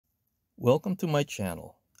Welcome to my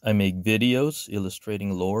channel. I make videos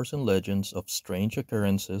illustrating lores and legends of strange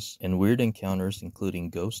occurrences and weird encounters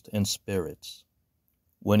including ghosts and spirits.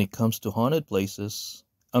 When it comes to haunted places,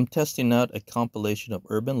 I'm testing out a compilation of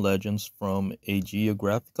urban legends from a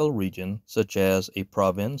geographical region such as a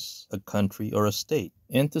province, a country, or a state,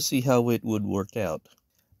 and to see how it would work out.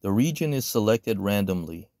 The region is selected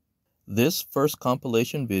randomly. This first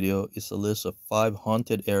compilation video is a list of 5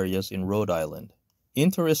 haunted areas in Rhode Island.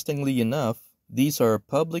 Interestingly enough, these are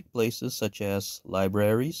public places such as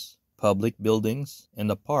libraries, public buildings, and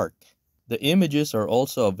a park. The images are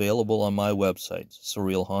also available on my website,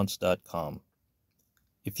 surrealhaunts.com.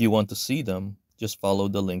 If you want to see them, just follow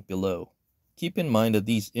the link below. Keep in mind that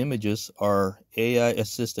these images are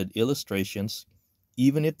AI-assisted illustrations,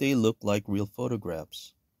 even if they look like real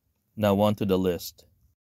photographs. Now on to the list.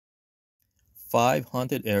 5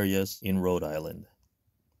 haunted areas in Rhode Island.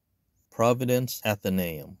 Providence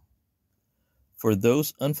Athenaeum. For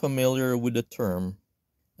those unfamiliar with the term,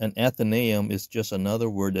 an athenaeum is just another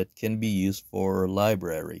word that can be used for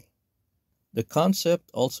library. The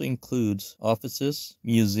concept also includes offices,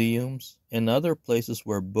 museums, and other places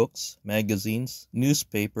where books, magazines,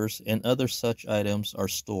 newspapers, and other such items are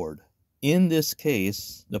stored. In this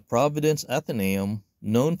case, the Providence Athenaeum,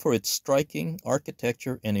 known for its striking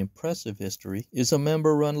architecture and impressive history, is a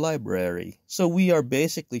member-run library, so we are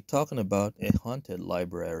basically talking about a haunted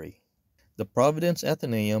library. The Providence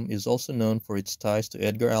Athenaeum is also known for its ties to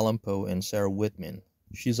Edgar Allan Poe and Sarah Whitman.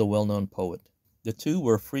 She's a well-known poet. The two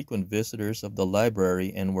were frequent visitors of the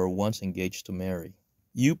library and were once engaged to marry.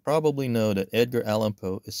 You probably know that Edgar Allan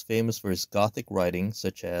Poe is famous for his Gothic writings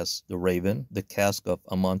such as The Raven, The Cask of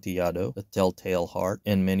Amontillado, The Telltale Heart,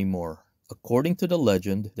 and many more. According to the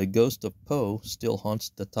legend, the ghost of Poe still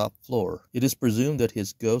haunts the top floor. It is presumed that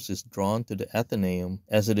his ghost is drawn to the Athenaeum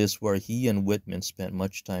as it is where he and Whitman spent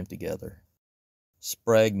much time together.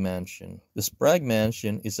 Sprague Mansion. The Sprague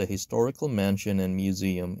Mansion is a historical mansion and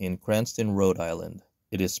museum in Cranston, Rhode Island.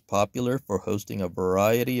 It is popular for hosting a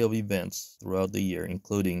variety of events throughout the year,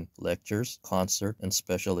 including lectures, concerts, and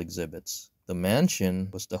special exhibits. The mansion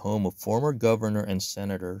was the home of former Governor and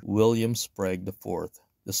Senator William Sprague IV.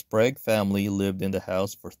 The Sprague family lived in the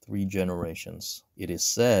house for 3 generations. It is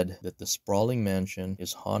said that the sprawling mansion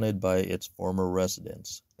is haunted by its former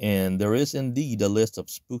residents, and there is indeed a list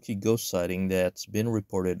of spooky ghost sightings that's been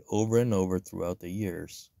reported over and over throughout the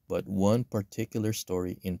years. But one particular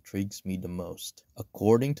story intrigues me the most.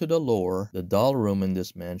 According to the lore, the doll room in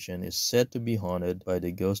this mansion is said to be haunted by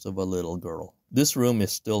the ghost of a little girl. This room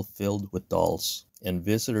is still filled with dolls, and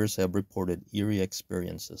visitors have reported eerie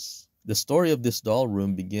experiences. The story of this doll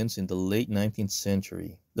room begins in the late 19th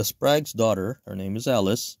century. The Sprague's daughter, her name is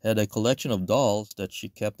Alice, had a collection of dolls that she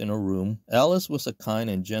kept in her room. Alice was a kind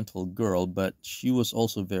and gentle girl, but she was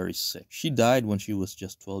also very sick. She died when she was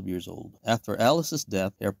just 12 years old. After Alice's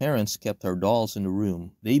death, her parents kept her dolls in the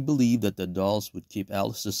room. They believed that the dolls would keep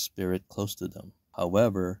Alice's spirit close to them.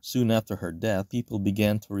 However, soon after her death, people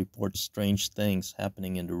began to report strange things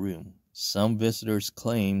happening in the room. Some visitors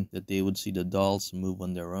claim that they would see the dolls move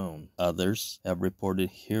on their own. Others have reported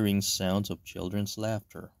hearing sounds of children's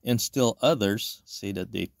laughter. And still others say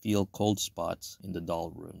that they feel cold spots in the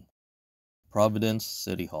doll room. Providence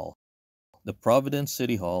City Hall. The Providence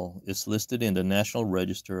City Hall is listed in the National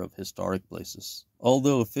Register of Historic Places.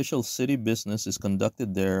 Although official city business is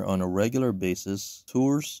conducted there on a regular basis,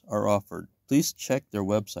 tours are offered. Please check their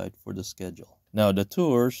website for the schedule. Now, the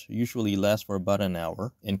tours usually last for about an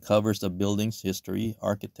hour and covers the building's history,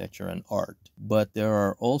 architecture, and art. But there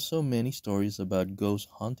are also many stories about ghosts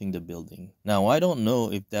haunting the building. Now, I don't know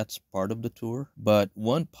if that's part of the tour, but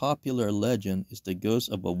one popular legend is the ghost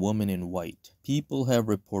of a woman in white. People have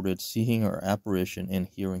reported seeing her apparition and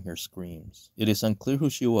hearing her screams. It is unclear who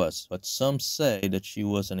she was, but some say that she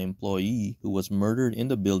was an employee who was murdered in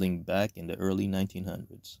the building back in the early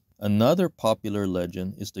 1900s. Another popular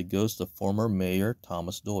legend is the ghost of former Mayor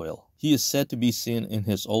Thomas Doyle. He is said to be seen in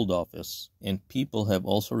his old office, and people have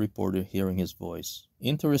also reported hearing his voice.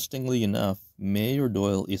 Interestingly enough, Mayor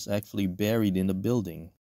Doyle is actually buried in the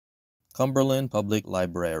building. Cumberland Public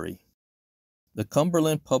Library. The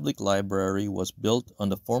Cumberland Public Library was built on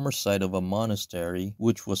the former site of a monastery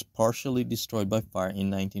which was partially destroyed by fire in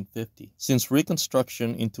 1950. Since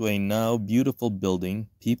reconstruction into a now beautiful building,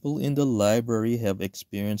 people in the library have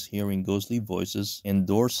experienced hearing ghostly voices and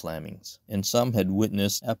door slammings, and some had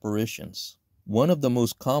witnessed apparitions. One of the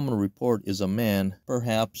most common reports is a man,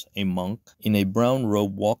 perhaps a monk, in a brown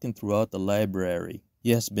robe walking throughout the library.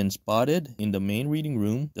 He has been spotted in the main reading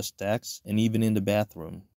room, the stacks, and even in the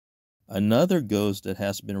bathroom. Another ghost that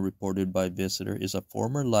has been reported by visitors is a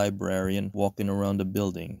former librarian walking around the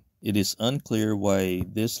building. It is unclear why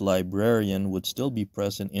this librarian would still be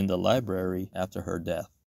present in the library after her death.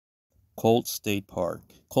 Colt State Park.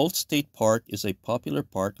 Colt State Park is a popular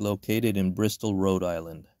park located in Bristol, Rhode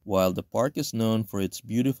Island. While the park is known for its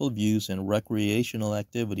beautiful views and recreational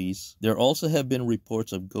activities, there also have been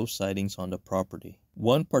reports of ghost sightings on the property.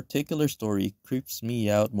 One particular story creeps me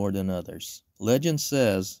out more than others. Legend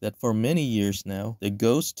says that for many years now, the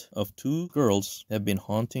ghosts of two girls have been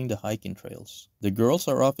haunting the hiking trails. The girls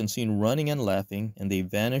are often seen running and laughing, and they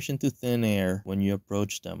vanish into thin air when you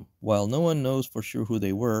approach them. While no one knows for sure who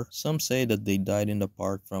they were, some say that they died in the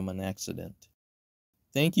park from an accident.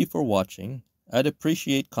 Thank you for watching. I'd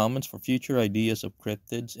appreciate comments for future ideas of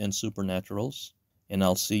cryptids and supernaturals, and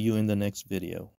I'll see you in the next video.